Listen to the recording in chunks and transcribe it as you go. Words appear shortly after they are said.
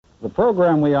The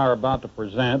program we are about to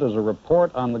present is a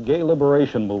report on the gay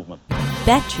liberation movement.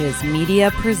 Betches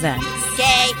Media presents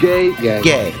Gay. Gay. Gay.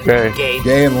 Gay. Gay. Gay.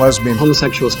 Gay and lesbian.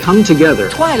 Homosexuals come together.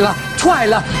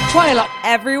 Twyla.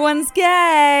 Everyone's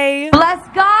Gay. Bless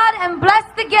God and bless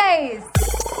the gays.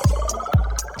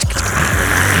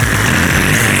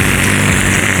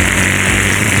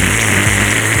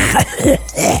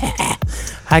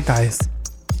 Hi guys.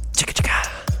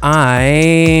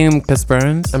 I'm Chris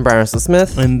Burns. I'm Brian Russell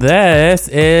Smith. And this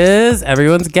is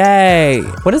Everyone's Gay.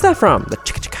 What is that from? The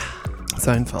chicka chicka.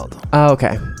 Seinfeld. Oh,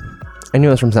 okay. I knew it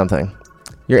was from something.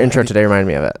 Your intro today reminded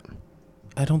me of it.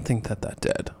 I don't think that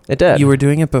did. It did. You were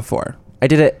doing it before. I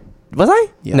did it. Was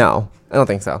I? Yeah. No, I don't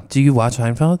think so. Do you watch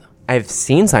Seinfeld? I've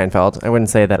seen Seinfeld. I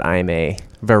wouldn't say that I'm a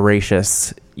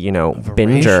voracious, binger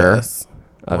Voracious.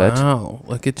 of it. Wow,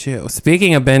 look at you.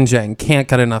 Speaking of binging, can't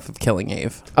get enough of Killing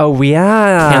Eve. Oh,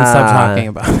 yeah. Can't stop talking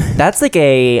about it. That's like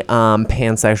a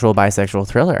pansexual, bisexual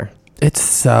thriller. It's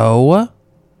so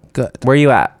good. Where are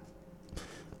you at?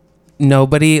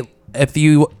 Nobody, if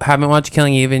you haven't watched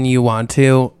Killing Eve and you want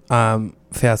to,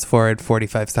 fast forward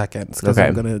 45 seconds because Okay.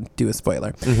 I'm going to do a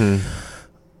spoiler. Mm-hmm.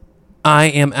 I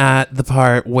am at the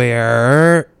part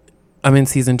where I'm in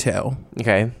season 2.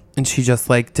 Okay. And she just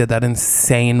did that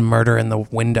insane murder in the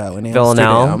window in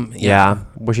Villanelle? Amsterdam. Yeah.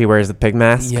 Where she wears the pig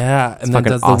mask? Yeah. And then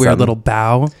fucking does the weird awesome. little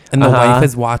bow. And the wife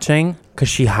is watching. Because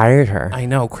she hired her. I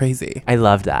know. Crazy. I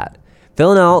loved that.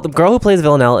 Villanelle, the girl who plays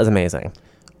Villanelle is amazing.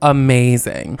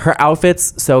 Amazing. Her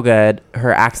outfit's so good.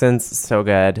 Her accent's so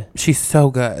good. She's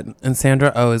so good. And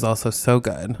Sandra Oh is also so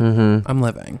good. Mm-hmm. I'm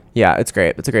living. Yeah, it's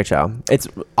great. It's a great show. It's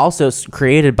also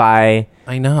created by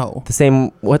I know. the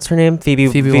same, what's her name? Phoebe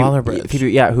Waller-Bridge.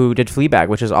 Phoebe, yeah, who did Fleabag,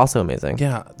 which is also amazing.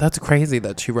 Yeah. That's crazy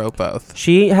that she wrote both.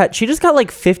 She just got like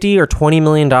 $50 or $20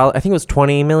 million. I think it was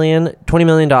 $20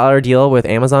 million deal with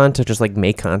Amazon to just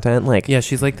make content. Yeah.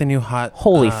 She's like the new hot.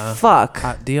 Holy fuck.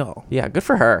 Hot deal. Yeah, good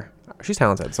for her. She's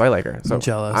talented, so I like her. So I'm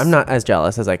jealous. I'm not as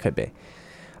jealous as I could be.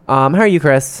 How are you,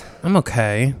 Chris? I'm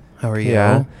okay. How are you?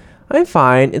 Yeah, I'm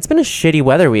fine. It's been a shitty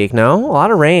weather week. No, a lot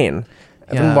of rain.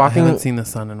 I haven't seen the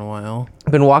sun in a while.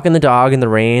 I've been walking the dog in the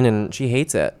rain, and she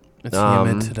hates it. It's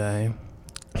humid today.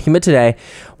 Humid today.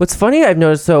 What's funny I've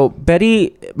noticed, so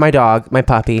Betty, my dog, my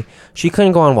puppy, she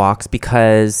couldn't go on walks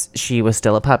because she was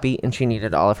still a puppy and she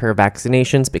needed all of her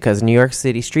vaccinations because New York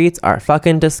City streets are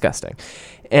fucking disgusting.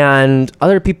 And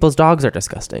other people's dogs are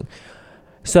disgusting.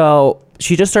 So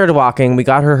she just started walking. We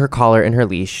got her collar and her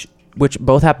leash, which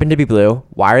both happen to be blue.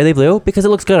 Why are they blue? Because it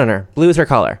looks good on her. Blue is her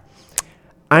color.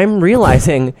 I'm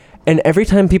realizing, and every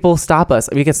time people stop us,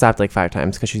 we get stopped 5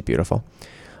 times because she's beautiful.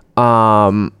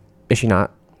 Is she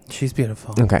not? She's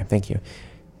beautiful. Okay, thank you.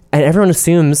 And everyone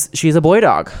assumes she's a boy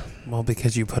dog. Well,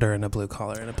 because you put her in a blue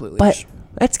collar and a blue leash. But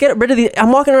let's get rid of the...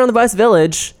 I'm walking around the West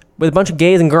Village with a bunch of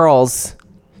gays and girls.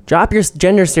 Drop your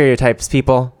gender stereotypes,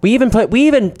 people. We even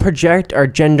project our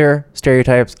gender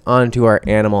stereotypes onto our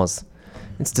animals.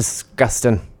 It's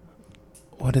disgusting.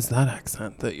 What is that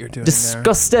accent that you're doing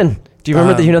Disgusting. Do you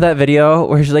remember you know that video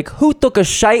where she's like, who took a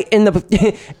shite in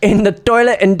the in the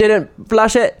toilet and didn't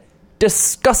flush it?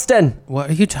 Disgusting. What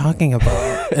are you talking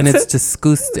about? And it's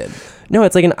disgusting. No,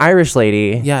 it's like an Irish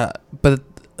lady. Yeah, but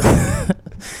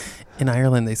in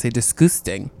Ireland they say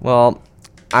disgusting. Well,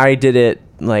 I did it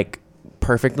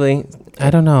perfectly. I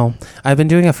don't know. I've been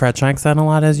doing a French accent a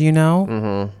lot, as you know.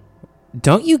 Mm-hmm.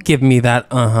 Don't you give me that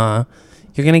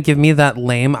You're going to give me that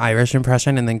lame Irish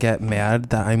impression and then get mad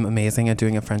that I'm amazing at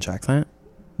doing a French accent?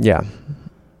 Yeah.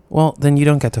 Well, then you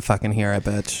don't get to fucking hear it,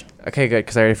 bitch. Okay, good,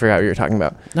 because I already forgot what you were talking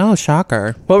about. No,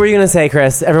 shocker. What were you going to say,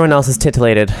 Chris? Everyone else is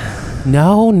titillated.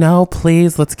 No,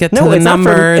 please. Let's get to the it's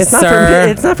numbers, sir.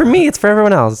 It's not for me. It's for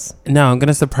everyone else. No, I'm going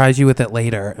to surprise you with it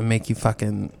later and make you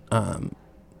fucking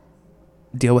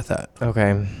deal with it.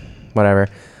 Okay, whatever.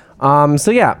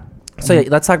 So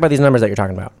let's talk about these numbers that you're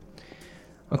talking about.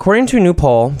 According to a new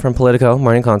poll from Politico,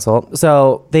 Morning Consult,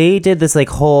 so they did this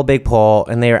whole big poll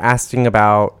and they were asking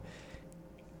about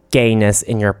gayness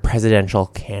in your presidential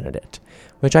candidate,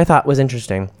 which I thought was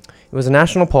interesting. It was a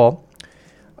national poll.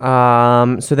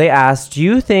 So they asked, do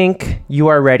you think you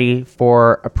are ready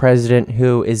for a president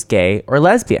who is gay or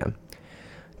lesbian?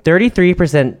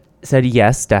 33% said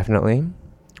yes, definitely,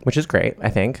 which is great, I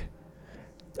think.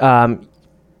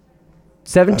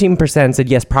 17% said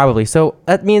yes, probably. So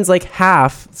that means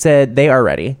half said they are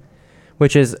ready,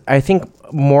 which is, I think,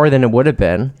 more than it would have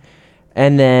been.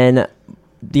 And then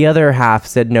the other half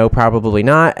said no, probably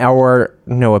not, or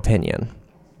no opinion.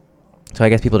 So I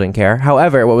guess people didn't care.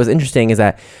 However, what was interesting is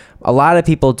that a lot of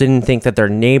people didn't think that their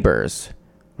neighbors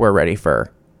were ready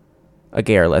for a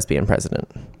gay or lesbian president.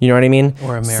 You know what I mean?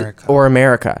 Or America. Or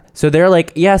America. So they're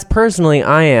like, yes, personally,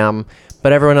 I am,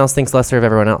 but everyone else thinks lesser of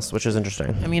everyone else, which is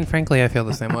interesting. I mean, frankly, I feel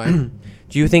the same way.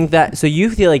 Do you think that? So you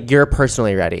feel like you're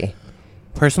personally ready?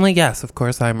 Personally, yes, of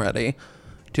course I'm ready.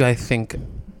 Do I think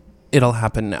it'll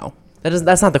happen? No.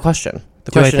 That's not the question.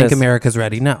 The Do I question think is, America's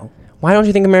ready? No. why don't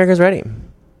you think America's ready?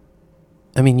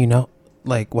 I mean,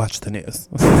 like, watch the news.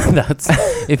 That's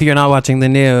if you're not watching the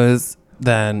news,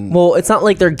 then Well, it's not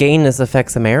like their gayness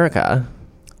affects America.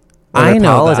 Or I their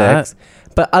know politics,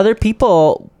 but other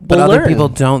people but will other learn. people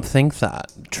don't think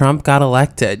that. Trump got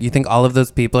elected. You think all of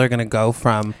those people are going to go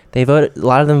from They voted. A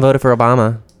lot of them voted for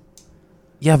Obama.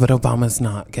 yeah, but Obama's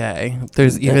not gay.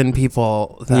 There's even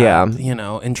people that Yeah.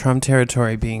 in Trump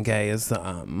territory being gay is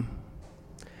I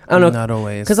don't know. not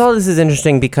always Because all this is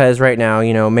interesting because right now,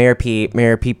 Mayor Pete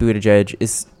Buttigieg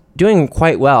is doing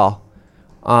quite well.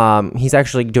 He's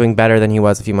actually doing better than he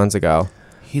was a few months ago.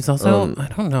 he's also I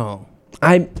don't know.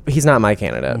 He's not my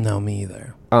candidate. No, me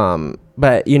either.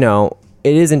 But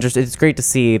it is interesting. It's great to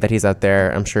see that he's out there.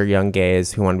 I'm sure young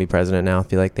gays who want to be president now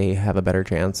feel like they have a better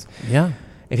chance. Yeah.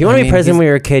 If you want to be mean, president when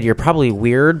you're a kid, you're probably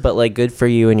weird, but like good for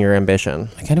you and your ambition.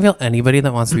 I kind of feel anybody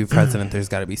that wants to be president, there's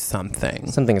got to be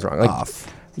something Something's wrong. Like,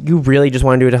 off. you really just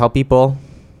want to do it to help people?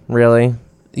 Really?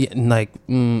 Yeah, like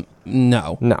no.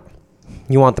 No.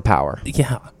 You want the power.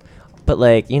 Yeah. But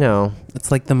like,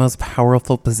 It's like the most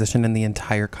powerful position in the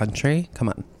entire country. Come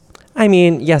on. I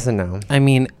mean, yes and no. I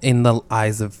mean, in the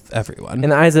eyes of everyone.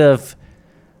 In the eyes of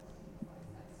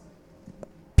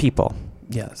people,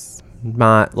 Yes.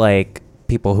 not like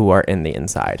people who are in the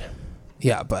inside.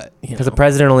 Yeah, but Because the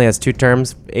president only has 2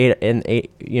 terms, 8,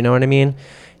 you know what I mean?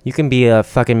 You can be a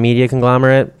fucking media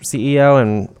conglomerate CEO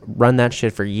and run that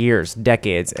shit for years,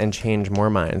 decades, and change more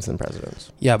minds than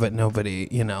presidents. yeah, but nobody,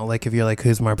 like if you're like,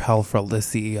 who's more powerful, the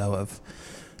CEO of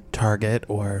Target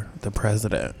or the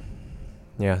president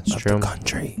Yeah, it's of true. the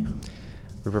country?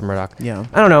 Rupert Murdoch. Yeah.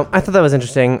 I don't know. I thought that was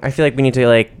interesting. I feel like we need to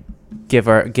like give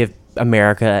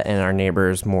America and our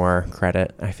neighbors more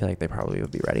credit. I feel like they probably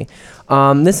would be ready.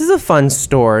 This is a fun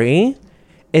story.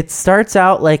 It starts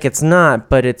out like it's not,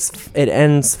 but it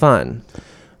ends fun.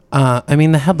 I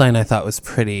mean, the headline I thought was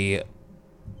pretty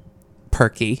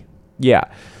perky. Yeah.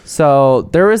 So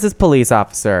there was this police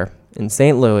officer in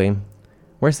St. Louis.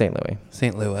 Where's St. Louis?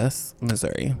 St. Louis,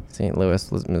 Missouri. St.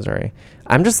 Louis, Missouri.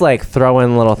 I'm just like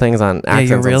throwing little things on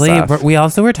accents. Yeah, you really? And stuff. We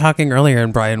also were talking earlier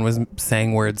and Brian was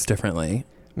saying words differently.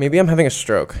 Maybe I'm having a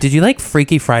stroke. Did you like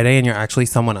Freaky Friday and you're actually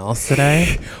someone else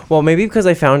today? Well, maybe because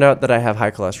I found out that I have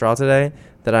high cholesterol today,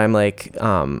 that I'm like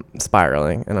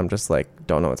spiraling and I'm just like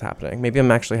don't know what's happening. Maybe I'm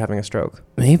actually having a stroke.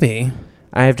 Maybe.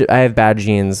 I have bad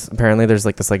genes. Apparently there's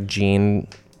like this like gene,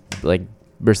 like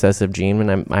recessive gene,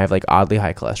 and I have like oddly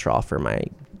high cholesterol for my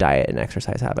diet and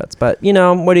exercise habits. But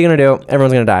what are you gonna do?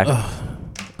 Everyone's gonna die.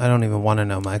 I don't even want to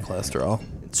know my cholesterol.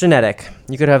 It's genetic.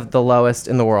 You could have the lowest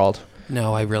in the world.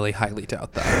 No, I really highly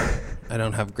doubt that. I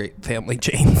don't have great family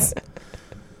genes.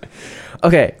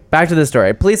 Okay, back to the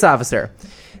story. Police officer.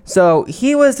 So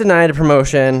he was denied a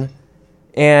promotion,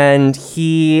 and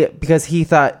because he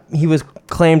thought he was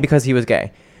claimed because he was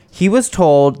gay. He was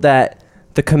told that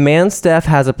the command staff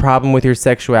has a problem with your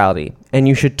sexuality, and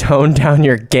you should tone down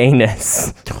your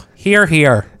gayness.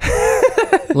 Here.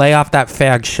 Lay off that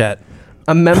fag shit.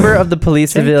 A member of the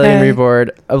police civilian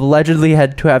board allegedly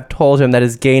had to have told him that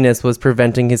his gayness was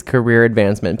preventing his career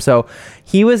advancement. So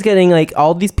he was getting like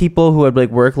all these people who had like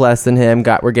worked less than him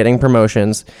were getting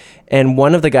promotions, and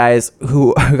one of the guys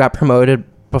who got promoted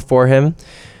before him,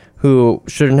 who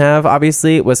shouldn't have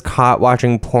obviously, was caught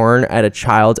watching porn at a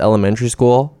child's elementary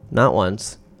school, not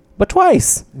once but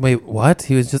twice. Wait, what?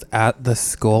 He was just at the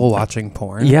school watching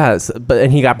porn? Yes,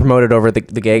 and he got promoted over the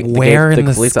gay. Where in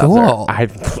the police school?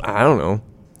 officer. I don't know.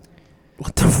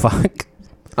 What the fuck?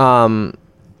 I'm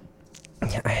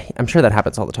sure that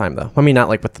happens all the time, though. I mean, not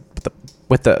like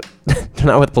with the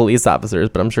not with police officers,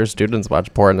 but I'm sure students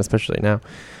watch porn, especially now.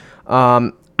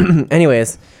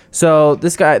 Anyways, so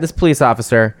this police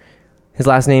officer, his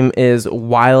last name is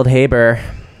Wildhaber.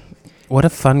 What a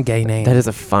fun gay name. That is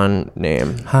a fun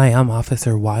name. Hi, I'm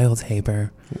Officer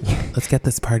Wildhaber. Let's get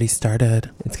this party started.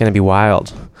 It's gonna be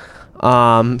wild.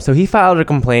 So he filed a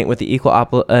complaint with the Equal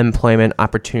Employment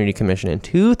Opportunity Commission in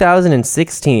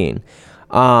 2016.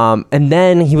 And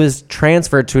then he was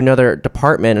transferred to another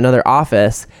department, another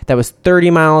office that was 30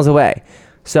 miles away.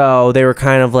 So they were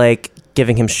kind of like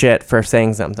giving him shit for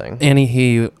saying something. And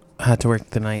he had to work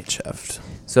the night shift.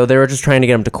 So they were just trying to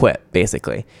get him to quit,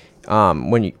 basically.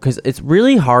 Because it's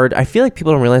really hard. I feel like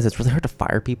people don't realize it's really hard to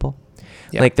fire people.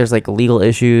 Yeah. Like there's like legal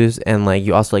issues, and like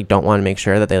you also like don't want to make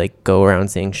sure that they like go around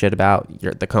saying shit about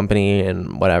the company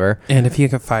and whatever. And if you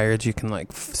get fired, you can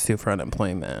like sue for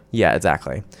unemployment. Yeah,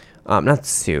 exactly. Not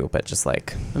sue, but just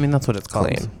like I mean, that's what it's called.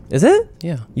 claim. Is it?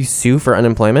 Yeah. You sue for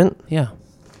unemployment? Yeah.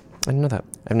 I didn't know that.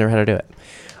 I've never had to do it.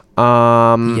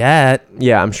 Yet.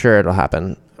 Yeah, I'm sure it'll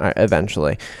happen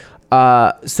eventually.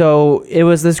 So it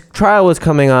was, this trial was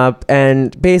coming up,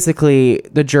 and basically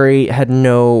the jury had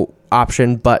no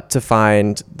option but to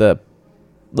find the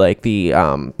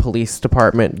police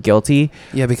department guilty.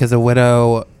 Yeah, because a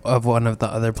widow of one of the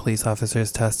other police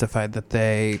officers testified that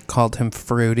they called him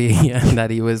fruity and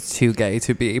that he was too gay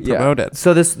to be promoted. Yeah.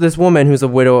 So this woman who's a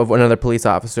widow of another police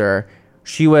officer,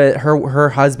 her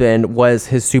husband was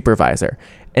his supervisor.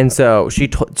 And so she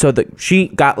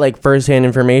got like firsthand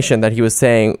information that he was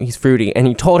saying he's fruity, and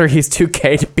he told her he's too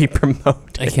gay to be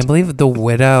promoted. I can't believe the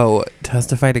widow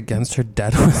testified against her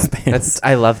dead husband.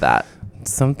 I love that.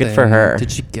 Something. Good for her.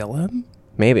 Did she kill him?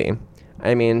 Maybe.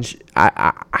 I mean,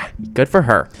 good for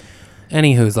her.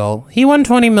 Any hoozle. He won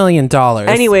 $20 million.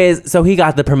 Anyways, so he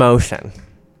got the promotion.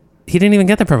 He didn't even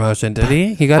get the promotion, did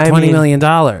he? He got $20 million.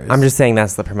 I'm just saying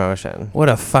that's the promotion. What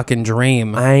a fucking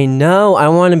dream. I know. I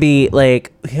want to be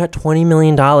like, he got $20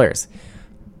 million.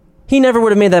 He never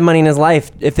would have made that money in his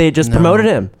life if they just promoted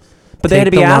him. But they had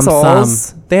to be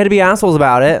assholes. They had to be assholes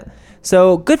about it.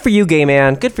 So good for you, gay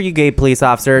man. Good for you, gay police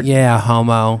officer. Yeah,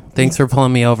 homo. Thanks for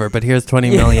pulling me over, but here's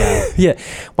 $20 million. Yeah.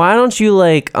 Why don't you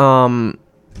like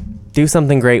do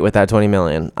something great with that $20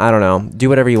 million? I don't know. Do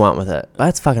whatever you want with it.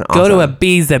 That's fucking awesome. Go to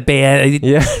Ibiza, man.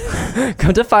 Yeah.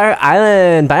 Come to Fire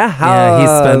Island. Buy a house. Yeah, he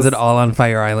spends it all on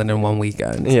Fire Island in one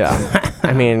weekend. Yeah.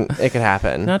 I mean, it could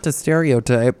happen. Not to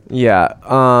stereotype. Yeah.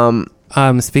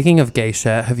 Speaking of gay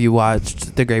shit, have you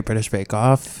watched The Great British Bake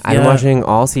Off? I've been watching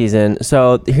all season.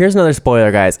 So here's another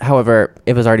spoiler, guys. However,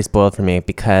 it was already spoiled for me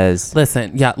because...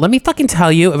 Listen, yeah, let me fucking tell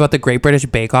you about The Great British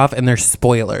Bake Off and their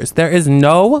spoilers. There is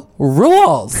no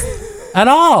rules at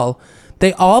all.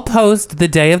 They all post the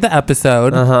day of the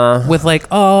episode with like,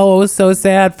 oh, it was so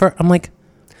sad for... I'm like...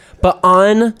 But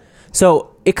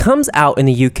so it comes out in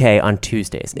the UK on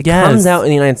Tuesdays. It comes out in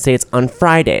the United States on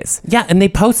Fridays. Yeah, and they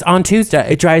post on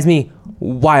Tuesday. It drives me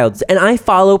wild. And I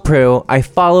follow Prue. I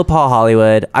follow Paul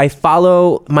Hollywood. I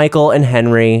follow Michael and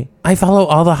Henry. I follow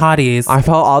all the hotties. I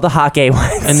follow all the hot gay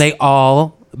ones. And they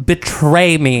all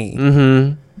betray me.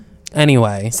 Mm-hmm.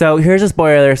 Anyway. So here's a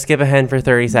spoiler. Skip ahead for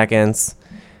 30 seconds.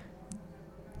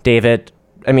 David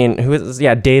won.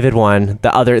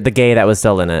 The gay that was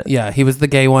still in it. Yeah, he was the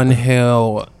gay one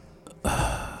who...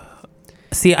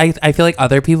 See, I feel like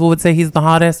other people would say he's the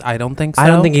hottest. I don't think so. I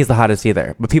don't think he's the hottest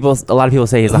either. But a lot of people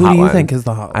say he's the hot one. Who do you think is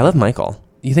the hot one? I love Michael.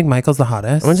 You think Michael's the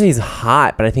hottest? I wouldn't say he's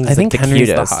hot, but I think he's the Henry's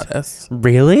cutest. the hottest.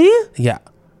 Really? Yeah.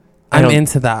 I'm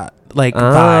into that vibe.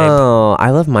 Oh,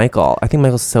 I love Michael. I think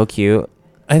Michael's so cute.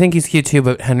 I think he's cute too,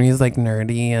 but Henry's like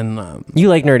nerdy and... you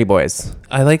like nerdy boys.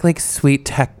 I like sweet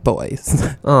tech boys.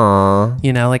 Aw.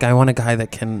 You know, like I want a guy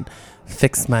that can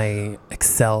fix my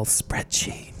Excel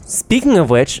spreadsheet. Speaking of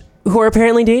which, who are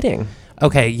apparently dating.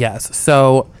 Okay, yes.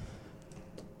 So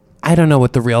I don't know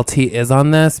what the real tea is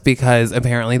on this because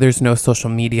apparently there's no social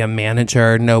media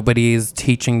manager. Nobody's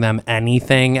teaching them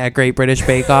anything at Great British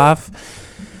Bake Off.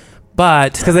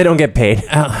 But... because they don't get paid.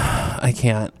 I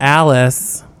can't.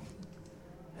 Alice,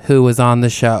 who was on the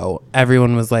show,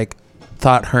 everyone was like,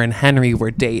 thought her and Henry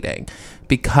were dating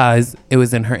because it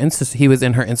was in her he was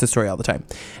in her Insta story all the time.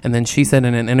 And then she said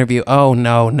in an interview, oh,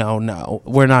 no,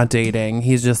 we're not dating.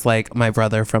 He's just like my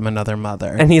brother from another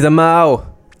mother. And he's a Mo.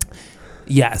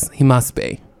 Yes, he must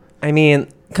be. I mean,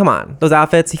 come on. Those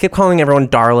outfits, he kept calling everyone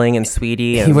darling and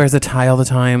sweetie. He wears a tie all the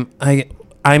time.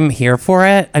 I'm here for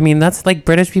it. I mean, that's like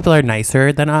British people are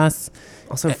nicer than us.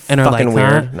 Also and are fucking like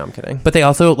weird. that. No, I'm kidding. But they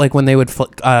also, like, when they would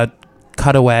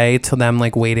cut away to them,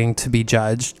 like, waiting to be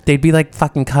judged, they'd be, like,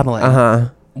 fucking cuddling.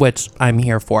 Which I'm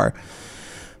here for.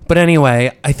 But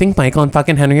anyway, I think Michael and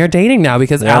fucking Henry are dating now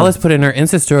because Alice put in her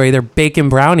Insta story, they're baking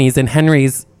brownies and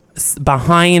Henry's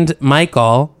behind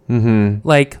Michael,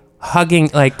 like, hugging,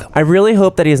 like... I really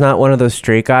hope that he's not one of those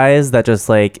straight guys that just,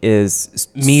 like, is...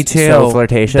 Me too. So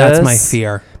flirtatious. That's my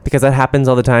fear. Because that happens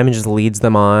all the time and just leads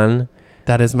them on.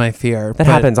 That is my fear. That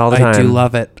happens all the time. I do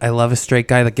love it. I love a straight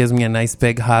guy that gives me a nice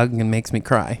big hug and makes me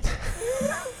cry.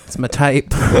 It's my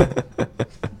type.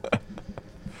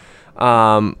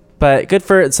 But good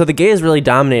for... So the gays really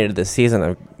dominated this season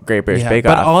of Great British Bake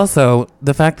Off. But also,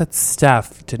 the fact that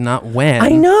Steph did not win. I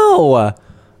know!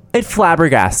 It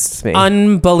flabbergasts me.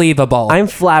 Unbelievable. I'm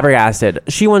flabbergasted.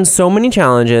 She won so many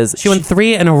challenges. She won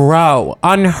 3 in a row.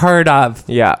 Unheard of.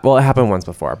 Yeah, well, it happened once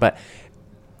before, but...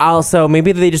 Also,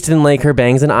 maybe they just didn't like her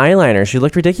bangs and eyeliner. She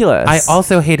looked ridiculous. I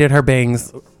also hated her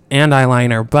bangs and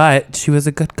eyeliner, but she was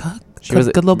a good cook. She was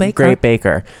a good little baker. Great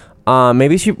baker.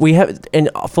 Maybe we have, in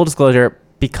full disclosure,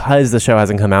 because the show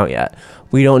hasn't come out yet,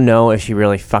 we don't know if she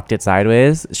really fucked it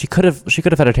sideways. She could have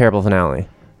had a terrible finale.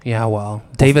 Yeah, well,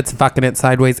 David's fucking it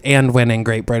sideways and winning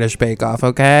Great British Bake Off,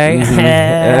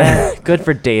 okay? Good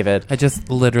for David. I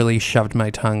just literally shoved my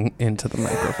tongue into the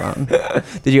microphone.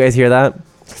 Did you guys hear that?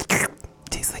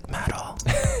 Tastes like metal.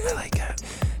 I like it.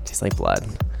 Tastes like blood.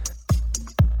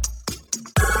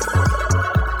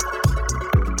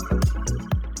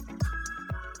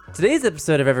 Today's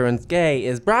episode of Everyone's Gay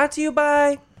is brought to you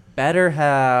by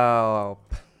BetterHelp.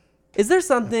 Is there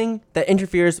something that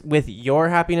interferes with your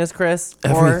happiness, Chris?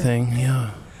 Everything,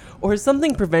 yeah. Or is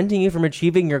something preventing you from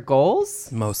achieving your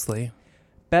goals? Mostly.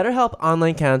 BetterHelp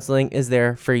Online Counseling is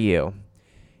there for you.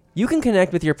 You can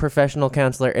connect with your professional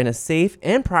counselor in a safe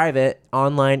and private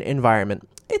online environment.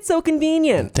 It's so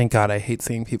convenient. Thank God I hate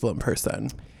seeing people in person.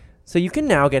 So you can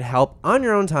now get help on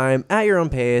your own time, at your own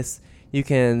pace. You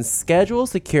can schedule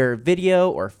secure video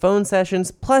or phone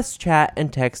sessions, plus chat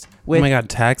and text with, Oh my God,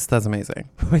 text? That's amazing.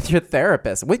 with your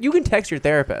therapist. You can text your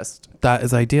therapist. That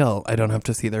is ideal. I don't have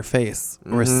to see their face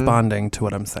responding to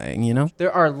what I'm saying, you know?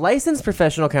 There are licensed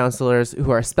professional counselors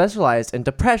who are specialized in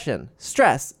depression,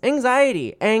 stress,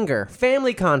 anxiety, anger,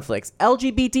 family conflicts,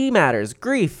 LGBT matters,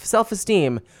 grief,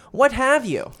 self-esteem, what have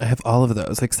you. I have all of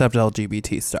those except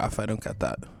LGBT stuff. I don't get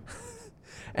that.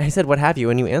 I said, what have you?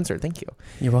 And you answered. Thank you.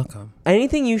 You're welcome.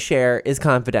 Anything you share is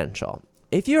confidential.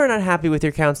 If you are not happy with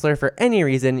your counselor for any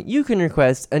reason, you can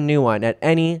request a new one at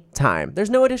any time. There's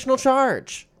no additional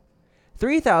charge.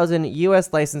 3,000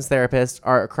 U.S. licensed therapists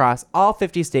are across all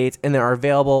 50 states, and they are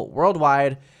available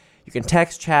worldwide. You can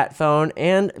text, chat, phone,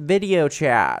 and video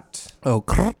chat. Oh,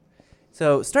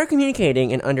 So start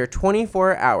communicating in under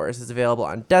 24 hours. It's available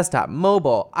on desktop,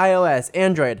 mobile, iOS,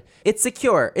 Android. It's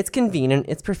secure, it's convenient,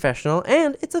 it's professional,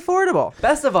 and it's affordable.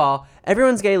 Best of all,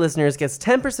 Everyone's Gay listeners gets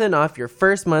 10% off your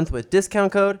first month with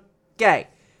discount code GAY.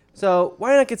 So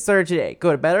why not get started today?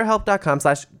 Go to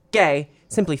betterhelp.com/gay.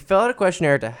 Simply fill out a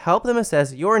questionnaire to help them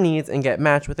assess your needs and get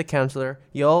matched with a counselor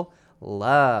you'll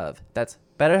love. That's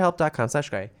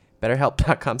betterhelp.com/gay.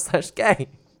 betterhelp.com/gay.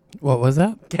 what was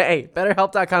that? Gay.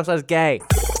 BetterHelp.com/gay.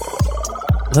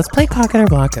 Let's play Cock It or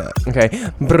Block It. Okay.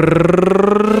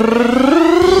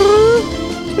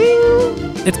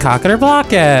 It's Cock It or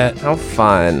Block It. How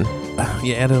fun.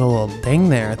 You added a little ding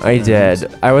there. at the I end.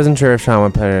 did. I wasn't sure if Sean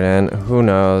would put it in. Who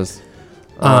knows?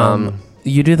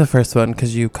 You do the first one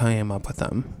because you came up with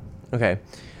them. Okay.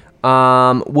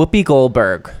 Whoopi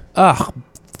Goldberg. Ugh,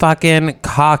 fucking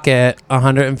cock it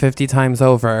 150 times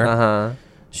over. Uh-huh.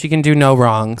 She can do no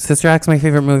wrong. Sister Act's my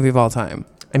favorite movie of all time.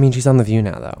 I mean, she's on The View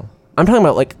now, though. I'm talking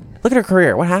about, like, look at her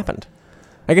career. What happened?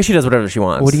 I guess she does whatever she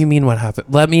wants. What do you mean what happened?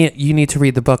 You need to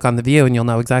read the book on The View and you'll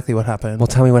know exactly what happened. Well,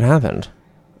 tell me what happened.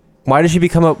 Why did she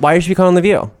become on The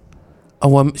View? A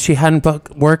woman, she hadn't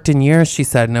worked in years, she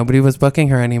said. Nobody was booking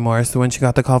her anymore. So when she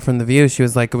got the call from The View, she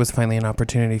was like, it was finally an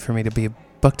opportunity for me to be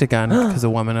booked again because a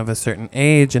woman of a certain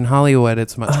age in Hollywood,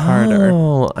 it's much harder.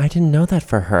 Oh, I didn't know that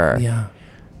for her. Yeah.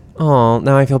 Oh,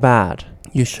 now I feel bad.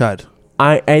 You should.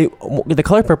 The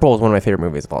Color Purple is one of my favorite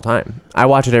movies of all time. I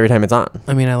watch it every time it's on.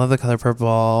 I mean, I love The Color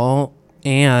Purple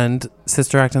and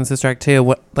Sister Act and Sister Act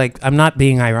 2. I'm not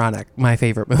being ironic. My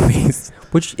favorite movies.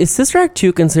 Which, is Sister Act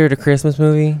 2 considered a Christmas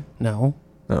movie? No.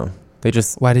 No. They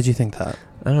just, Why did you think that?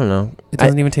 I don't know. It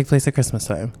doesn't even take place at Christmas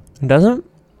time. It doesn't?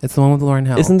 It's the one with Lauryn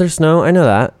Hill. Isn't there snow? I know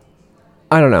that.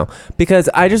 I don't know. Because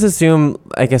I just assume,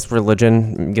 I guess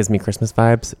religion gives me Christmas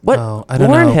vibes. What? Oh, I don't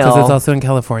Lauryn know. Because Hill. it's also in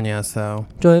California, so.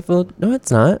 Joyful. No,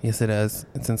 it's not. Yes, it is.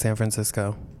 It's in San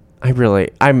Francisco.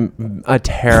 I'm a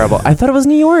terrible. I thought it was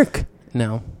New York.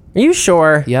 No. Are you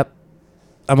sure? Yep.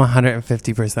 I'm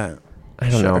 150%. I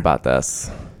don't know Sure. about this.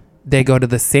 They go to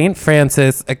the St.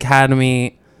 Francis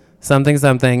Academy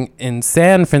something in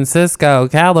San Francisco,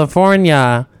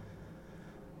 California.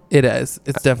 It is.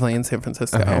 It's definitely in San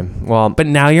Francisco. Okay. Well, But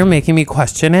now you're making me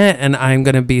question it, and I'm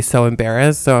going to be so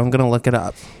embarrassed, so I'm going to look it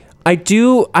up. I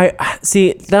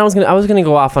see that I was gonna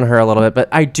go off on her a little bit, but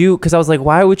I do, because I was like,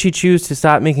 why would she choose to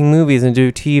stop making movies and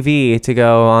do TV to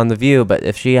go on The View? But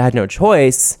if she had no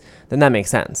choice, then that makes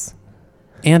sense.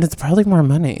 And it's probably more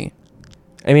money.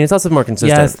 I mean, it's also more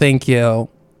consistent. Yes, thank you.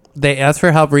 They asked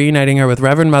for help reuniting her with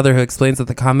Reverend Mother, who explains that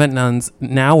the convent nuns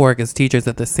now work as teachers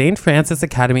at the St. Francis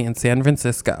Academy in San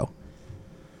Francisco,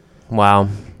 Wow.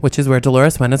 which is where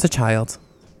Dolores went as a child.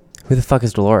 Who the fuck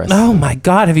is Dolores? Oh my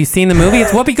God, have you seen the movie?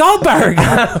 It's Whoopi Goldberg.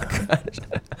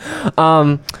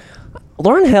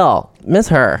 Lauryn Hill. Miss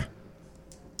her.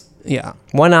 Yeah.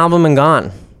 One album and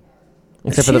gone.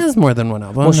 Except She for the has more than one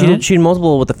album. well, she no? did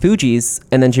multiple with the Fugees,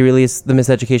 and then she released The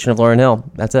Miseducation of Lauryn Hill.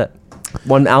 That's it.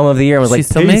 One album of the year. And was She like,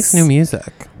 still makes new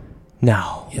music.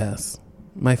 No, Yes.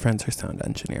 My friend's her sound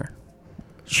engineer.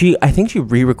 I think she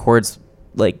re-records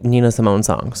like Nina Simone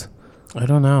songs. I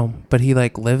don't know, but he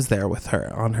like lives there with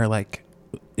her on her like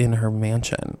in her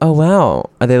mansion. Oh wow,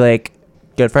 are they like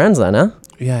good friends then? Huh?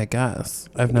 Yeah, I guess.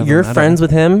 I've never. You're met friends her.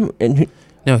 with him, and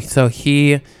No, so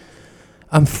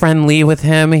I'm friendly with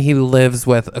him. He lives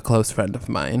with a close friend of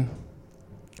mine.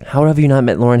 how have you not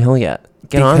met Lauryn Hill yet?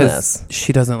 Get on this.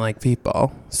 She doesn't like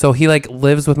people. So he like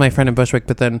lives with my friend in Bushwick,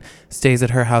 but then stays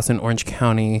at her house in Orange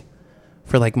County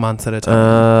for like months at a time.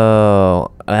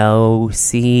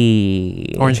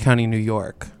 See. Orange County, New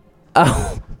York.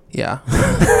 Oh, Yeah.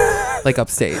 Like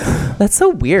upstate. that's so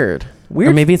weird. Or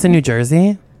Weird. maybe it's in New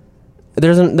Jersey.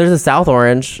 There's a South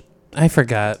Orange. I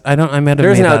forgot. I might have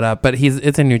There's made an that up, but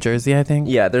it's in New Jersey, I think.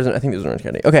 Yeah, I think there's an Orange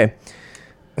County. Okay.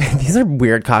 These are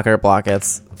weird cocker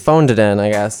blockets. Phoned it in,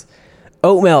 I guess.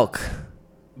 Oat milk.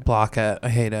 Block it. I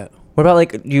hate it. What about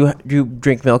like do you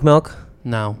drink milk?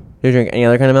 No. Do you drink any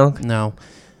other kind of milk? No.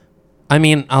 I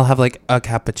mean, I'll have like a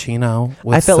cappuccino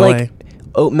with I felt soy. like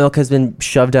oat milk has been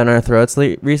shoved down our throats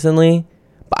recently,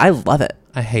 but I love it.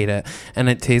 I hate it. And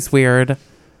it tastes weird.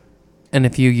 And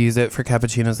if you use it for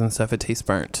cappuccinos and stuff, it tastes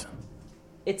burnt.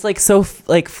 It's like so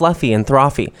like fluffy and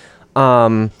frothy.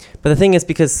 But the thing is,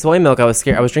 because soy milk, I was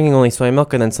scared. I was drinking only soy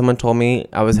milk, and then someone told me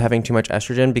I was having too much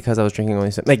estrogen because I was drinking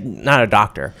only soy. Like, not a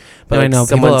doctor, but But I like, know people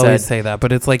someone always said, say that,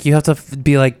 but it's like you have to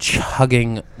be like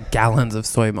chugging gallons of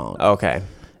soy milk. okay.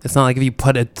 It's not like if you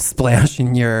put a splash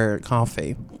in your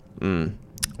coffee.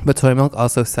 But soy milk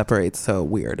also separates so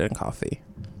weird in coffee.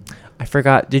 I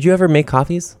forgot. Did you ever make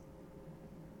coffees?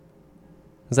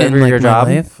 Is that In, ever like, your my job?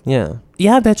 life? Yeah.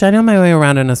 Yeah, bitch, I know my way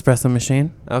around an espresso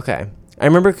machine. Okay. I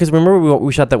remember because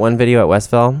we shot that one video at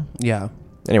Westville. Yeah.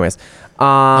 Anyways,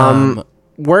 Um,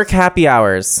 work happy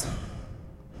hours.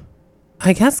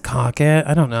 I guess cock it.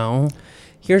 I don't know.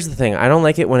 Here's the thing. I don't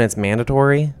like it when it's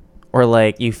mandatory or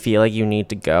like you feel like you need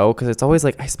to go because it's always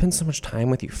like I spend so much time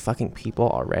with you fucking people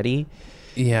already.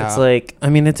 Yeah. It's like, I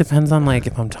mean, it depends on like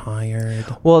if I'm tired.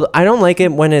 well, I don't like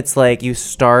it when it's like you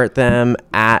start them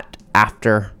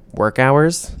after work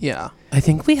hours. Yeah. I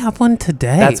think we have one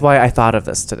today. That's why I thought of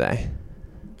this today.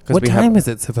 'Cause What we time is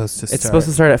it supposed to start? It's supposed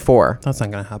to start at 4. That's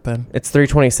not going to happen. It's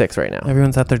 3:26 right now.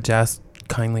 Everyone's at their desk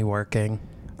kindly working.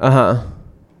 Uh-huh.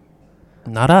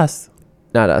 Not us.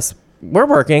 Not us. We're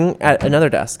working at another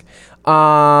desk.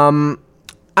 I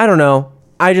don't know.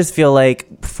 I just feel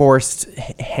like forced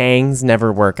hangs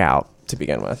never work out to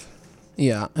begin with.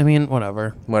 Yeah. I mean,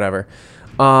 whatever. Whatever.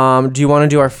 Do you want to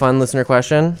do our fun listener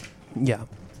question? Yeah.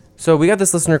 So we got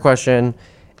this listener question.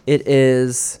 It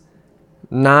is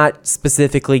not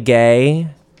specifically gay,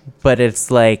 but it's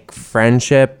like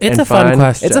friendship. It's and a fun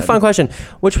question. It's a fun question,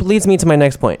 which leads me to my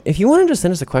next point. If you wanted to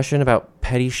send us a question about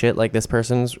petty shit like this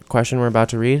person's question we're about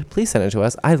to read, please send it to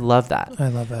us. I love that. I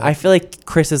love it. I feel like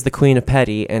Chris is the queen of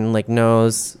petty and like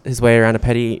knows his way around a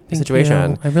petty Thank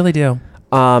situation. you. I really do.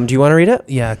 Do you want to read it?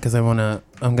 Yeah, because I'm going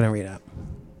to read it.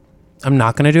 I'm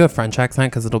not going to do a French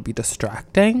accent because it'll be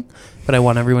distracting, but I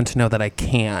want everyone to know that I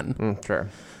can. Sure.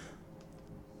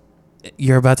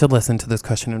 You're about to listen to this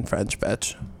question in French,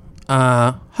 bitch.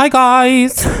 Hi,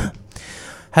 guys.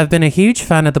 Have been a huge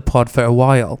fan of the pod for a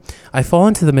while. I fall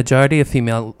into the majority of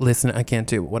female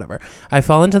I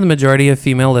fall into the majority of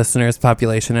female listeners'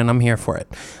 population, and I'm here for it.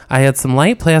 I had some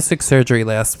light plastic surgery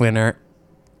last winter.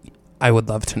 I would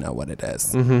love to know what it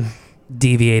is.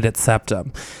 Deviated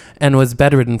septum, and was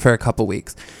bedridden for a couple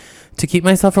weeks. To keep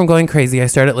myself from going crazy, I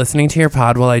started listening to your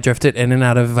pod while I drifted in and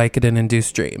out of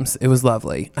Vicodin-induced dreams. It was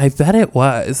lovely. I bet it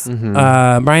was.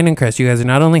 Brian and Chris, you guys are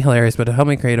not only hilarious, but it helped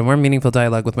me create a more meaningful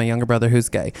dialogue with my younger brother who's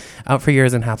gay, out for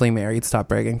years and happily married. Stop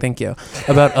bragging. Thank you.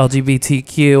 About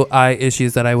LGBTQI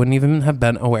issues that I wouldn't even have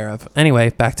been aware of. Anyway,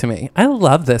 back to me. I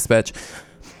love this bitch.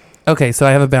 Okay, so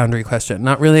I have a boundary question.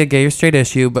 Not really a gay or straight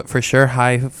issue, but for sure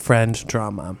high friend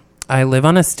drama. I live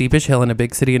on a steepish hill in a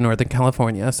big city in Northern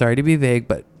California. Sorry to be vague,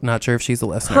 but not sure if she's a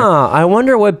listener. I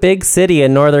wonder what big city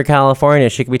in Northern California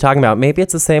she could be talking about. Maybe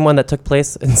it's the same one that took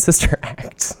place in Sister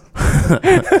Act.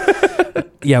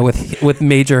 Yeah, with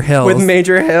major hills. With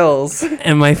major hills.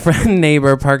 And my friend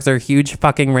neighbor parks her huge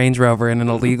fucking Range Rover in an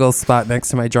illegal spot next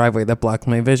to my driveway that blocks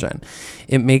my vision.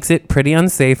 It makes it pretty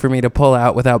unsafe for me to pull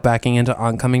out without backing into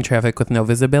oncoming traffic with no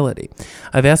visibility.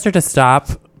 I've asked her to stop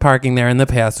parking there in the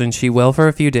past, and she will for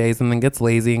a few days and then gets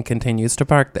lazy and continues to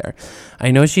park there.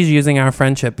 I know she's using our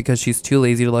friendship because she's too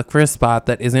lazy to look for a spot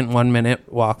that isn't 1 minute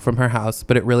walk from her house,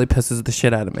 but it really pisses the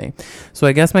shit out of me. So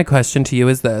I guess my question to you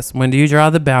is this: when do you draw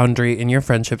the boundary in your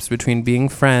friendships between being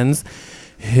friends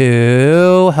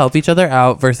who help each other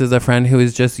out versus a friend who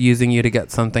is just using you to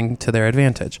get something to their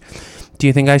advantage? Do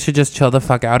you think I should just chill the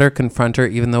fuck out or confront her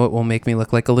even though it will make me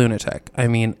look like a lunatic? I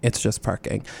mean, it's just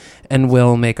parking and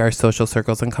will make our social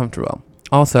circles uncomfortable.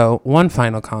 Also, one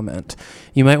final comment.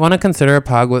 You might want to consider a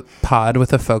pod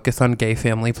with a focus on gay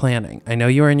family planning. I know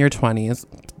you are in your 20s,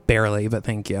 barely, but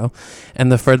thank you. And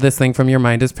the furthest thing from your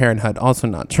mind is parenthood. Also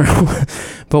not true.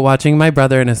 But watching my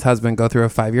brother and his husband go through a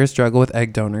 5-year struggle with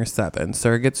egg donors 7,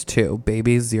 surrogates 2,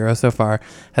 babies 0 so far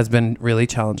has been really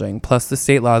challenging. Plus the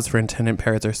state laws for intended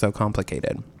parents are so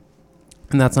complicated.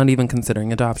 And that's not even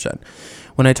considering adoption.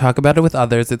 When I talk about it with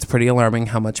others, it's pretty alarming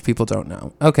how much people don't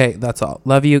know. Okay, that's all.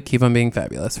 Love you. Keep on being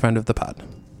fabulous. Friend of the pod.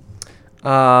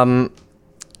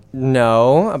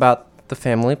 No, about the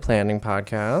family planning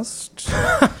podcast.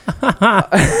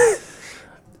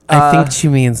 I think she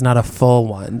means not a full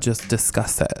one. Just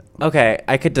discuss it. Okay,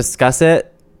 I could discuss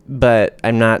it, but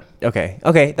I'm not. Okay,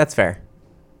 that's fair.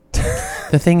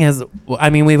 The thing is, I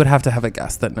mean, we would have to have a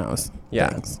guest that knows. Yeah.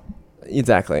 things.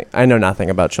 Exactly. I know nothing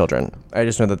about children. I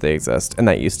just know that they exist, and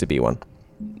that used to be one.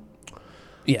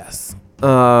 Yes.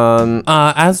 Um,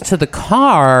 As to the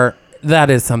car, that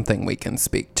is something we can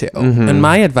speak to. Mm-hmm. And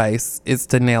my advice is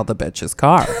to nail the bitch's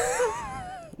car.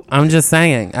 I'm just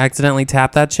saying, accidentally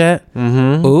tap that shit.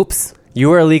 Mm-hmm. Oops. You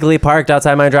were illegally parked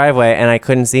outside my driveway, and I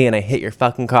couldn't see, and I hit your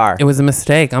fucking car. It was a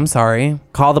mistake. I'm sorry.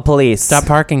 Call the police. Stop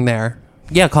parking there.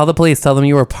 Yeah, call the police. Tell them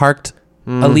you were parked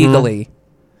illegally.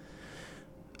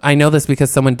 I know this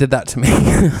because someone did that to me.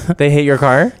 They hit your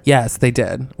car? Yes, they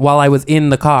did. While I was in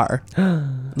the car.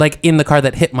 Like in the car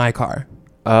that hit my car.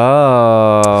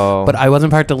 Oh. But I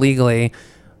wasn't parked illegally.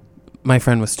 My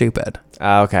friend was stupid.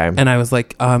 Okay. And I was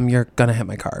like, you're going to hit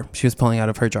my car. She was pulling out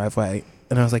of her driveway.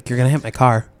 And I was like, you're going to hit my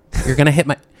car. You're going to hit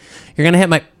my...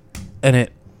 And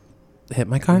it hit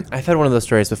my car? I've had one of those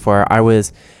stories before. I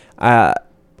was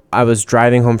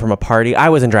driving home from a party. I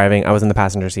wasn't driving. I was in the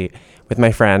passenger seat with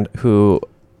my friend who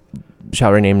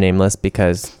shall remain nameless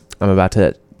because I'm about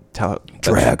to tell...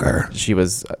 Drag her. She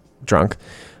was drunk.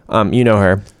 You know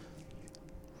her.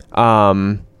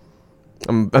 I'm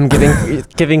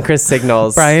giving Chris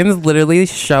signals. Brian's literally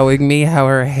showing me how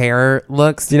her hair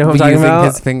looks. Do you know who I'm talking using about?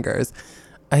 his fingers.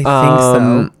 I think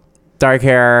so. Dark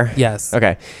hair. Yes.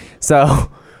 Okay.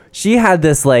 So she had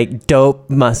this like dope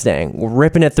Mustang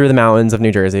ripping it through the mountains of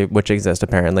New Jersey, which exist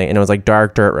apparently. And it was like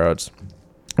dark dirt roads.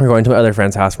 We were going to my other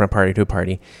friend's house from a party to a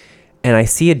party. And I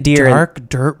see a deer. Dark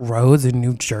dirt roads in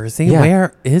New Jersey? Yeah.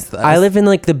 Where is this? I live in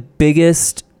like the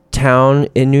biggest town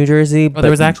in New Jersey. But there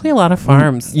was actually a lot of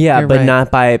farms. Yeah, You're but right. not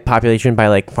by population, by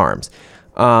like farms.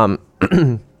 And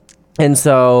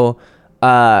so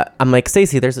I'm like,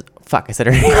 Stacey, there's a... Fuck, I said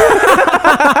her name.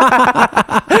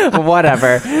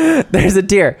 Whatever. There's a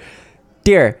deer.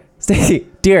 Deer. Stacey.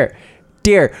 Deer.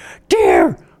 Deer.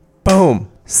 Deer. Boom.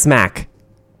 Smack.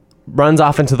 Runs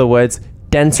off into the woods.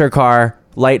 Dents her car.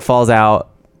 Light falls out.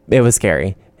 It was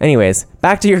scary. Anyways,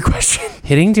 back to your question.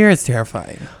 Hitting deer is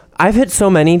terrifying. I've hit so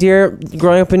many deer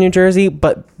growing up in New Jersey,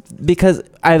 but because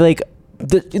I like,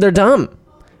 they're dumb.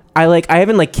 I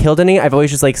haven't like killed any. I've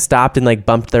always just like stopped and like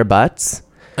bumped their butts.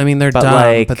 I mean, they're But, dumb,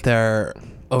 like- but they're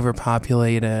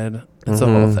overpopulated. It's a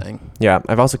whole thing. Yeah,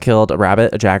 I've also killed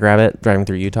a jackrabbit, driving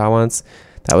through Utah once.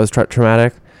 That was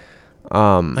traumatic.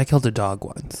 I killed a dog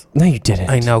once. No, you didn't.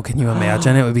 I know. Can you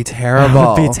imagine? It would be It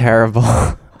terrible. would be terrible.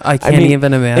 I can't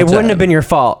even imagine. It wouldn't have been your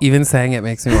fault. Even saying it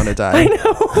makes me want to die. I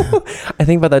know. I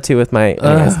think about that too with my.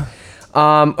 Anyways.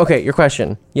 Okay, your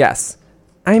question. Yes.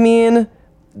 I mean,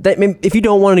 if you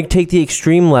don't want to take the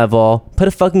extreme level, put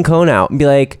a fucking cone out and be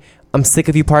like, I'm sick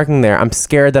of you parking there. I'm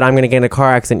scared that I'm going to get in a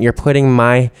car accident. You're putting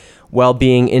my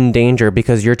well-being in danger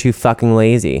because you're too fucking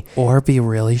lazy. Or be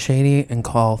really shady and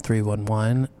call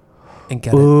 311 and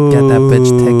get that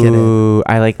bitch ticketed. Ooh,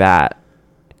 I like that.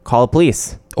 Call the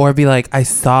police. Or be like, I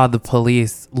saw the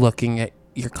police looking at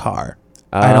your car.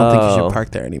 I don't think you Oh. should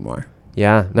park there anymore.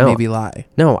 Yeah, no. Maybe lie.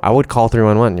 No, I would call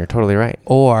 311. You're totally right.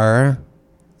 Or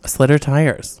slit her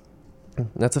tires.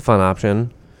 That's a fun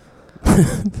option.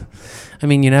 I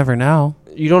mean, you never know.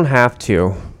 You don't have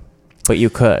to, but you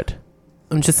could.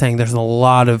 I'm just saying there's a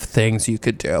lot of things you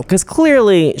could do. Because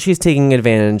clearly she's taking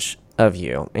advantage of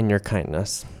you and your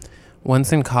kindness.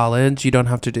 Once in college, you don't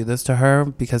have to do this to her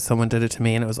because someone did it to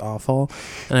me and it was awful.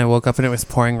 And I woke up and it was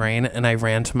pouring rain and I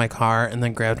ran to my car and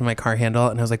then grabbed my car handle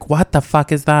and I was like, what the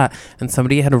fuck is that? And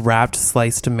somebody had wrapped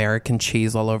sliced American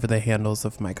cheese all over the handles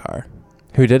of my car.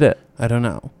 Who did it? I don't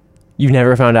know. You've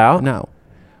never found out? No.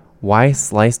 Why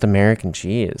sliced American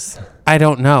cheese? I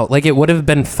don't know. Like, it would have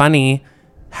been funny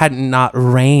had it not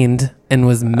rained and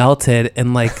was melted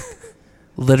and like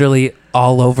literally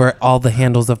all over all the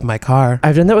handles of my car.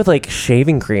 I've done that with like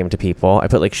shaving cream to people. I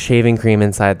put like shaving cream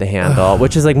inside the handle,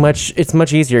 which is like it's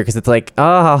much easier because it's like,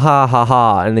 ha ha ha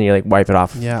ha. And then you like wipe it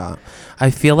off. Yeah.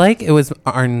 I feel like it was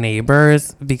our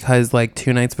neighbors because like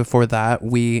 2 nights before that,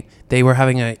 they were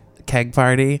having a keg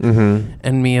party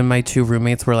and me and my 2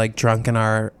 roommates were like drunk in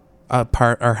our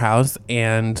house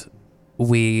and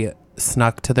we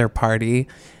snuck to their party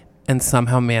and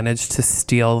somehow managed to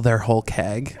steal their whole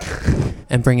keg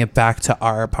and bring it back to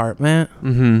our apartment.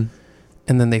 And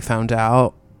then they found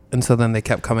out. And so then they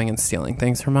kept coming and stealing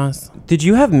things from us. Did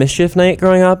you have mischief night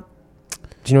growing up?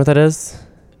 Do you know what that is?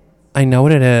 I know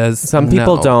what it is. Some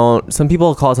people don't. Some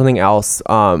people call it something else.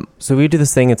 So we do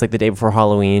this thing. It's like the day before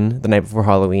Halloween. The night before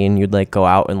Halloween, you'd like go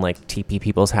out and like TP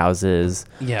people's houses.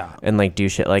 Yeah. And like do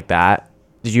shit like that.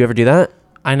 Did you ever do that?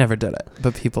 I never did it,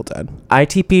 but people did. I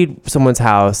TP'd someone's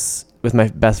house with my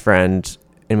best friend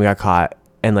and we got caught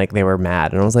and like they were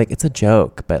mad and I was like, it's a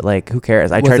joke, but like who cares?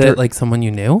 Was it like someone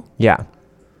you knew? Yeah.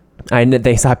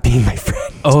 They stopped being my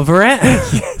friend. Over it?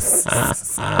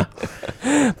 Yes.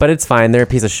 But it's fine. They're a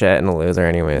piece of shit and a loser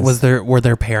anyways. Were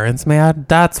their parents mad?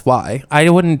 That's why. I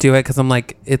wouldn't do it because I'm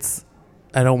like,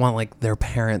 I don't want like their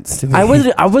parents to be. I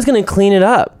was gonna clean it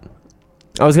up.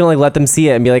 I was gonna like let them see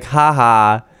it and be like, ha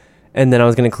ha. And then I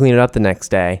was gonna clean it up the next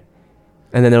day.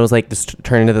 And then it was like just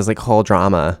turned into this like whole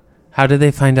drama. How did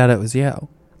they find out it was you?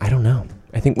 I don't know.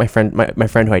 I think my friend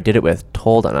who I did it with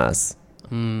told on us.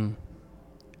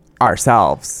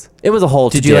 Ourselves. It was a whole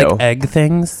Did you like egg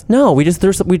things? No, we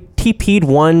TP'd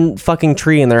one fucking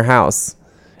tree in their house.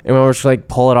 And we were just like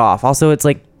pull it off. Also, it's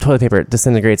like toilet paper. It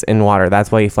disintegrates in water.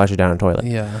 That's why you flush it down a toilet.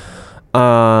 Yeah.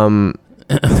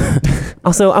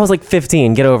 Also, I was like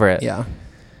 15. Get over it. Yeah.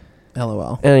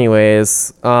 LOL.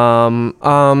 Anyways,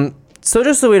 so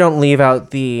just so we don't leave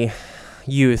out the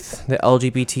youth, the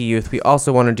LGBT youth, we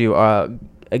also want to do a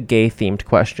gay themed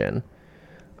question.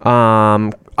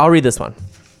 I'll read this one.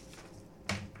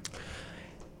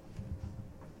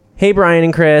 Hey Brian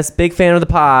and Chris, big fan of the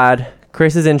pod.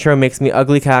 Chris's intro makes me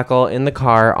ugly cackle in the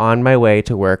car on my way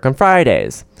to work on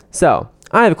Fridays. So,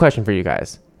 I have a question for you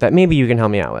guys that maybe you can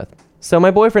help me out with. So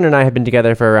my boyfriend and I have been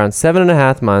together for around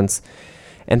 7.5 months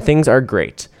and things are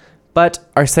great, but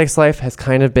our sex life has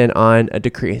kind of been on a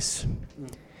decrease.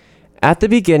 At the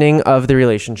beginning of the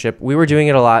relationship, we were doing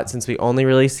it a lot since we only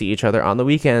really see each other on the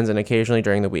weekends and occasionally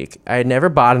during the week. I had never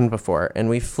bottomed before and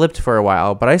we flipped for a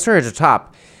while, but I started to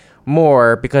top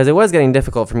more because it was getting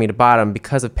difficult for me to bottom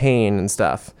because of pain and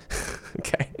stuff.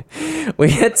 Okay.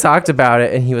 We had talked about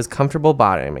it and he was comfortable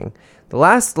bottoming. The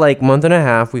last month and a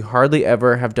half, we hardly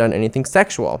ever have done anything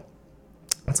sexual.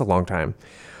 That's a long time.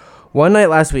 One night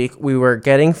last week, we were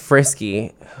getting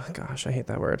frisky. Oh, gosh, I hate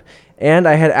that word. And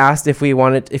I had asked if he had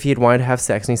wanted to have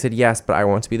sex, and he said yes, but I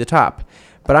want to be the top.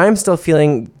 But I'm still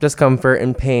feeling discomfort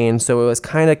and pain, so it was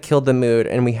kind of killed the mood,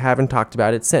 and we haven't talked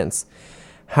about it since.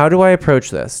 How do I approach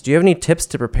this? Do you have any tips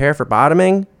to prepare for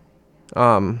bottoming?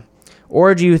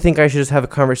 Or do you think I should just have a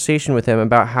conversation with him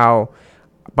about how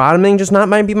bottoming just not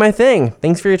might be my thing?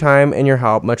 Thanks for your time and your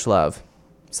help. Much love.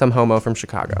 Some homo from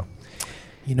Chicago.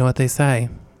 You know what they say?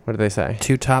 What do they say?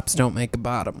 2 tops don't make a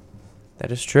bottom.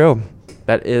 That is true.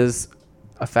 That is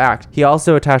a fact. He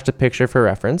also attached a picture for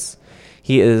reference.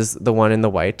 He is the one in the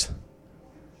white.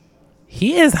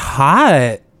 He is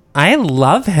hot. I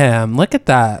love him. Look at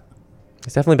that.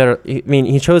 He's definitely better. He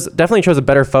definitely chose a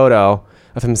better photo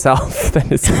of himself than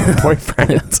his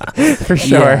boyfriend. For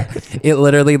sure. Yeah. It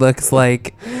literally looks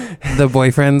like the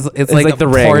boyfriend's. It's like the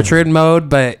portrait mode,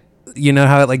 but you know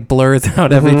how it blurs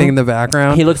out everything in the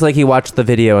background? He looks like he watched the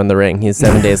video in The Ring. He's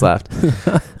 7 days left.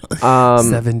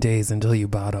 7 days until you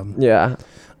bottom. Yeah.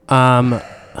 I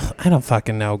don't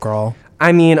fucking know, girl.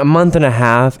 I mean, a month and a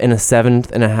half in a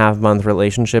 7.5 month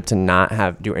relationship to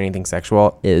not do anything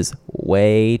sexual is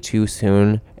way too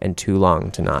soon and too long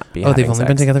to not be. They've only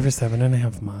been together for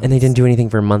 7.5 months. And they didn't do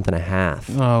anything for a month and a half.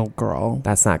 Oh, girl.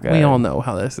 That's not good. We all know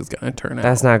how this is going to turn out.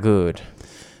 That's not good.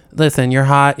 Listen, you're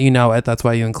hot. You know it. That's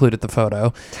why you included the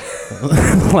photo.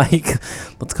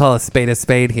 Let's call a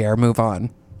spade here. Move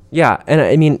on. Yeah. And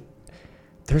I mean,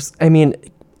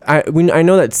 I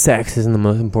know that sex isn't the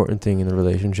most important thing in the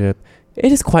relationship.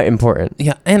 It is quite important.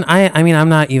 Yeah, and I mean, I'm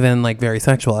not even like very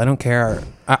sexual. I don't care.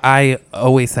 I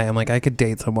always say I'm like I could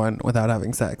date someone without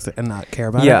having sex and not care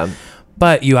about Yeah. it.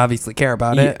 But you obviously care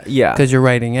about it. Yeah. Because you're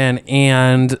writing in,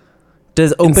 and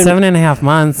Does in 7.5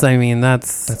 months, I mean,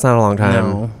 That's not a long time.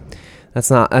 No. That's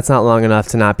not long enough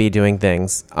to not be doing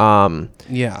things.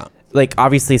 Yeah. Like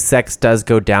obviously sex does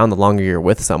go down the longer you're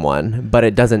with someone, but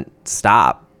it doesn't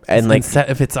stop. And like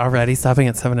if it's already stopping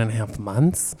at 7.5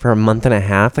 months. for a month and a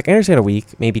half, like I understand a week,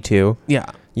 maybe 2. Yeah.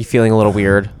 You feeling a little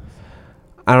weird.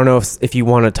 I don't know if you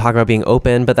want to talk about being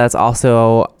open, but that's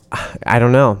also, I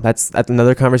don't know. That's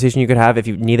another conversation you could have if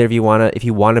you want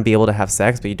to be able to have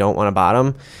sex, but you don't want to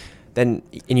bottom, then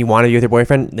and you want to be with your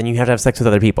boyfriend, then you have to have sex with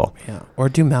other people. Yeah. Or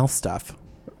do mouth stuff.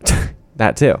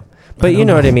 That too. But you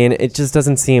know what I mean? It just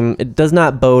it does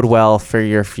not bode well for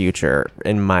your future,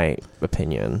 in my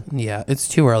opinion. Yeah. It's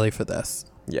too early for this.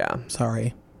 Yeah.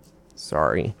 Sorry.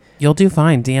 You'll do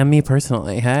fine. DM me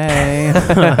personally. Hey.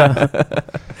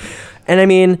 And I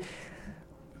mean,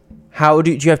 how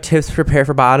do you have tips to prepare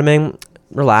for bottoming?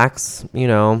 Relax,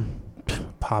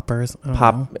 Poppers. I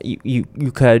don't know.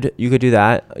 You could do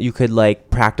that. You could like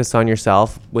practice on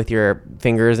yourself with your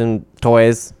fingers and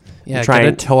toys. Yeah, Try get a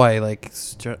and- toy, like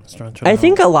stretch it I out.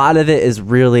 think a lot of it is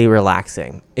really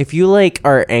relaxing. If you like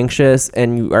are anxious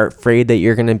and you are afraid that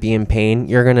you're going to be in pain,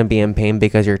 you're going to be in pain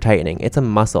because you're tightening. It's a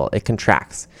muscle. It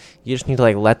contracts. You just need to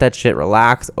like let that shit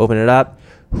relax, open it up.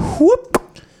 Whoop.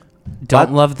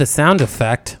 Don't love the sound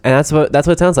effect. And that's what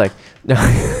it sounds like.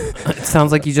 It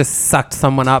sounds like you just sucked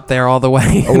someone up there all the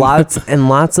way.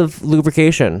 lots of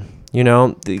lubrication.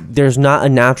 There's not a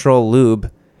natural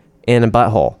lube in a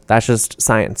butthole. That's just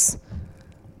science.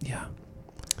 Yeah.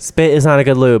 Spit is not a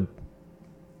good lube.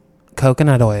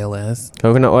 Coconut oil is.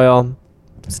 Coconut oil.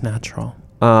 It's natural.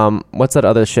 What's that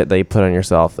other shit that you put on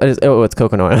yourself? It's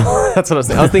coconut oil. That's what I was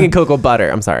saying. I was thinking cocoa butter.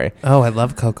 I'm sorry. Oh, I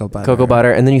love cocoa butter. Cocoa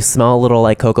butter. And then you smell a little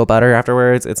like cocoa butter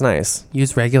afterwards. It's nice.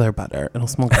 Use regular butter. It'll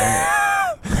smell great.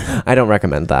 I don't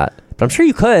recommend that. But I'm sure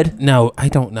you could. No, I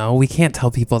don't know. We can't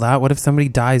tell people that. What if somebody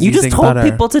dies You using just told butter?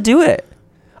 people to do it.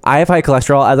 I have high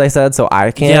cholesterol, as I said, so I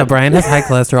can't. Yeah, Brian has high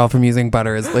cholesterol from using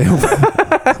butter as lube.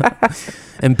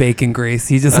 And bacon grease.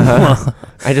 He just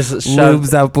I just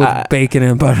lubes up with bacon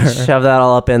and butter. Shove that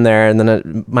all up in there, and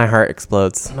then my heart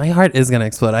explodes. My heart is going to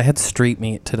explode. I had street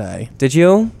meat today. Did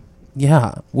you?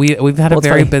 Yeah. We've had a Well, it's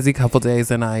very funny. busy couple days,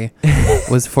 and I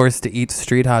was forced to eat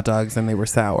street hot dogs, and they were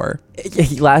sour.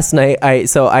 Last night, I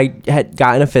had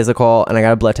gotten a physical, and I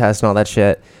got a blood test and all that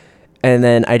shit. And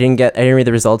then I didn't read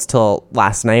the results till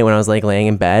last night when I was like laying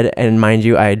in bed. And mind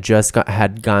you, I had just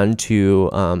had gone to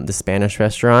the Spanish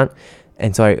restaurant.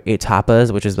 And so I ate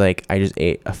tapas, which is like, I just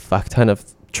ate a fuck ton of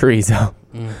chorizo,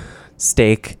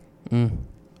 steak,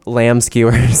 lamb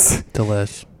skewers,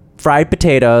 Delish. fried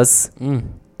potatoes,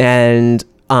 and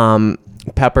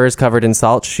peppers covered in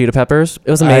salt, shishito peppers. It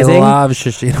was amazing. I love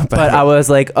shishito peppers. But I was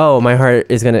like, oh, my heart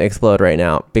is going to explode right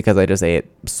now because I just ate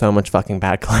so much fucking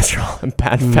bad cholesterol and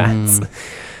bad fats.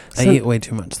 I So eat way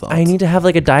too much salt. I need to have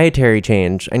like a dietary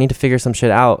change. I need to figure some shit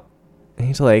out. I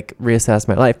need to like reassess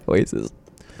my life choices.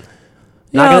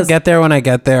 Yeah, I'll get there when I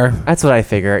get there. That's what I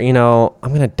figure. I'm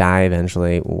going to die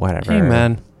eventually. Whatever.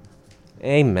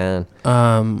 Amen.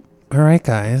 All right,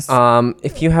 guys.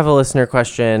 If you have a listener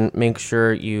question, make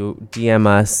sure you DM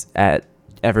us at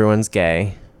Everyone's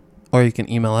Gay. Or you can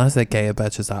email us at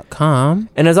gayabetches.com.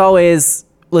 And as always,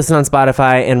 listen on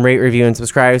Spotify and rate, review, and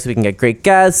subscribe so we can get great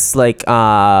guests like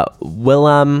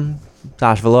Willem,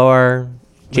 Josh Valor,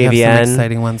 We have JVN. some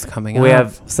exciting ones coming up. We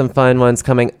have some fun ones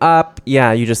coming up.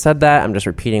 Yeah, you just said that. I'm just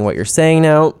repeating what you're saying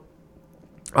now.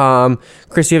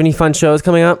 Chris, do you have any fun shows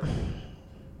coming up?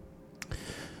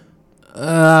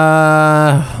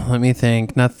 Let me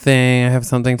think. Nothing. I have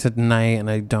something tonight, and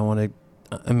I don't want to.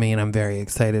 I'm very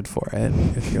excited for it.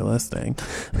 If you're listening,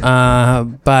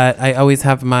 but I always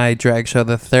have my drag show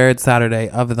the third Saturday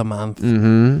of the month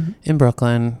in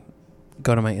Brooklyn.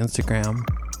 Go to my Instagram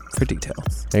for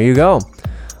details. There you go.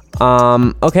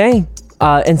 Okay.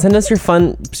 And send us your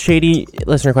fun, shady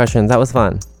listener questions. That was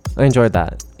fun. I enjoyed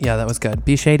that. Yeah, that was good.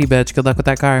 Be shady, bitch. Good luck with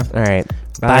that car. All right.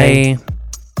 Bye.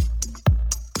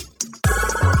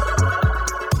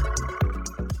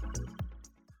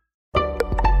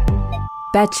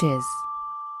 Betches.